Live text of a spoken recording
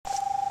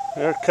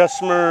Our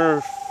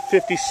customer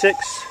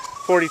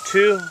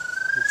 5642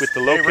 with the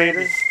locator. Hey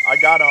Randy, I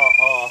got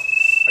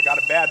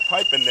a bad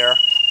pipe in there,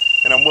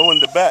 and I'm willing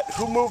to bet.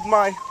 Who moved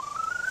my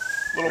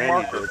little Randy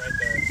marker? did. Right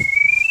there.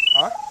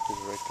 Huh? He's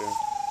right there.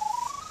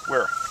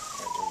 Where?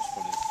 Right where his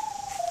foot is.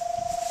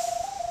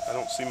 I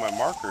don't see my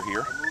marker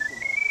here. I moved the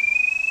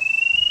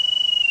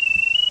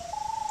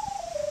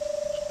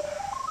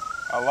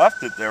marker. I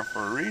left it there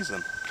for a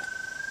reason.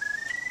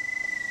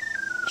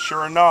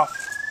 Sure enough,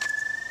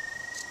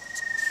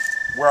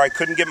 where I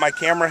couldn't get my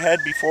camera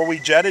head before we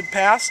jetted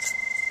past,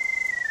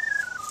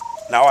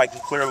 now I can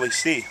clearly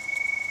see.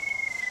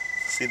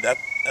 See,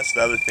 that's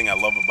the other thing I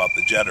love about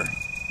the jetter.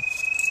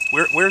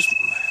 Where's...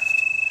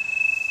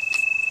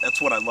 That's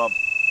what I love.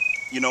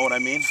 You know what I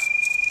mean?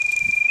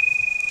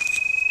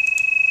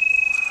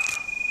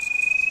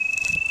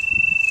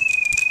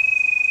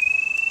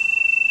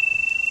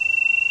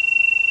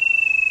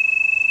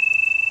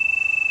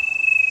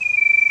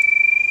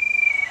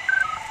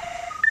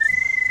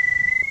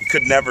 You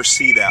could never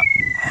see that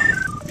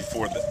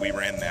before that we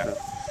ran that.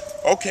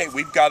 Okay,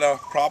 we've got a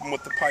problem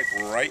with the pipe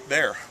right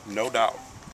there, no doubt.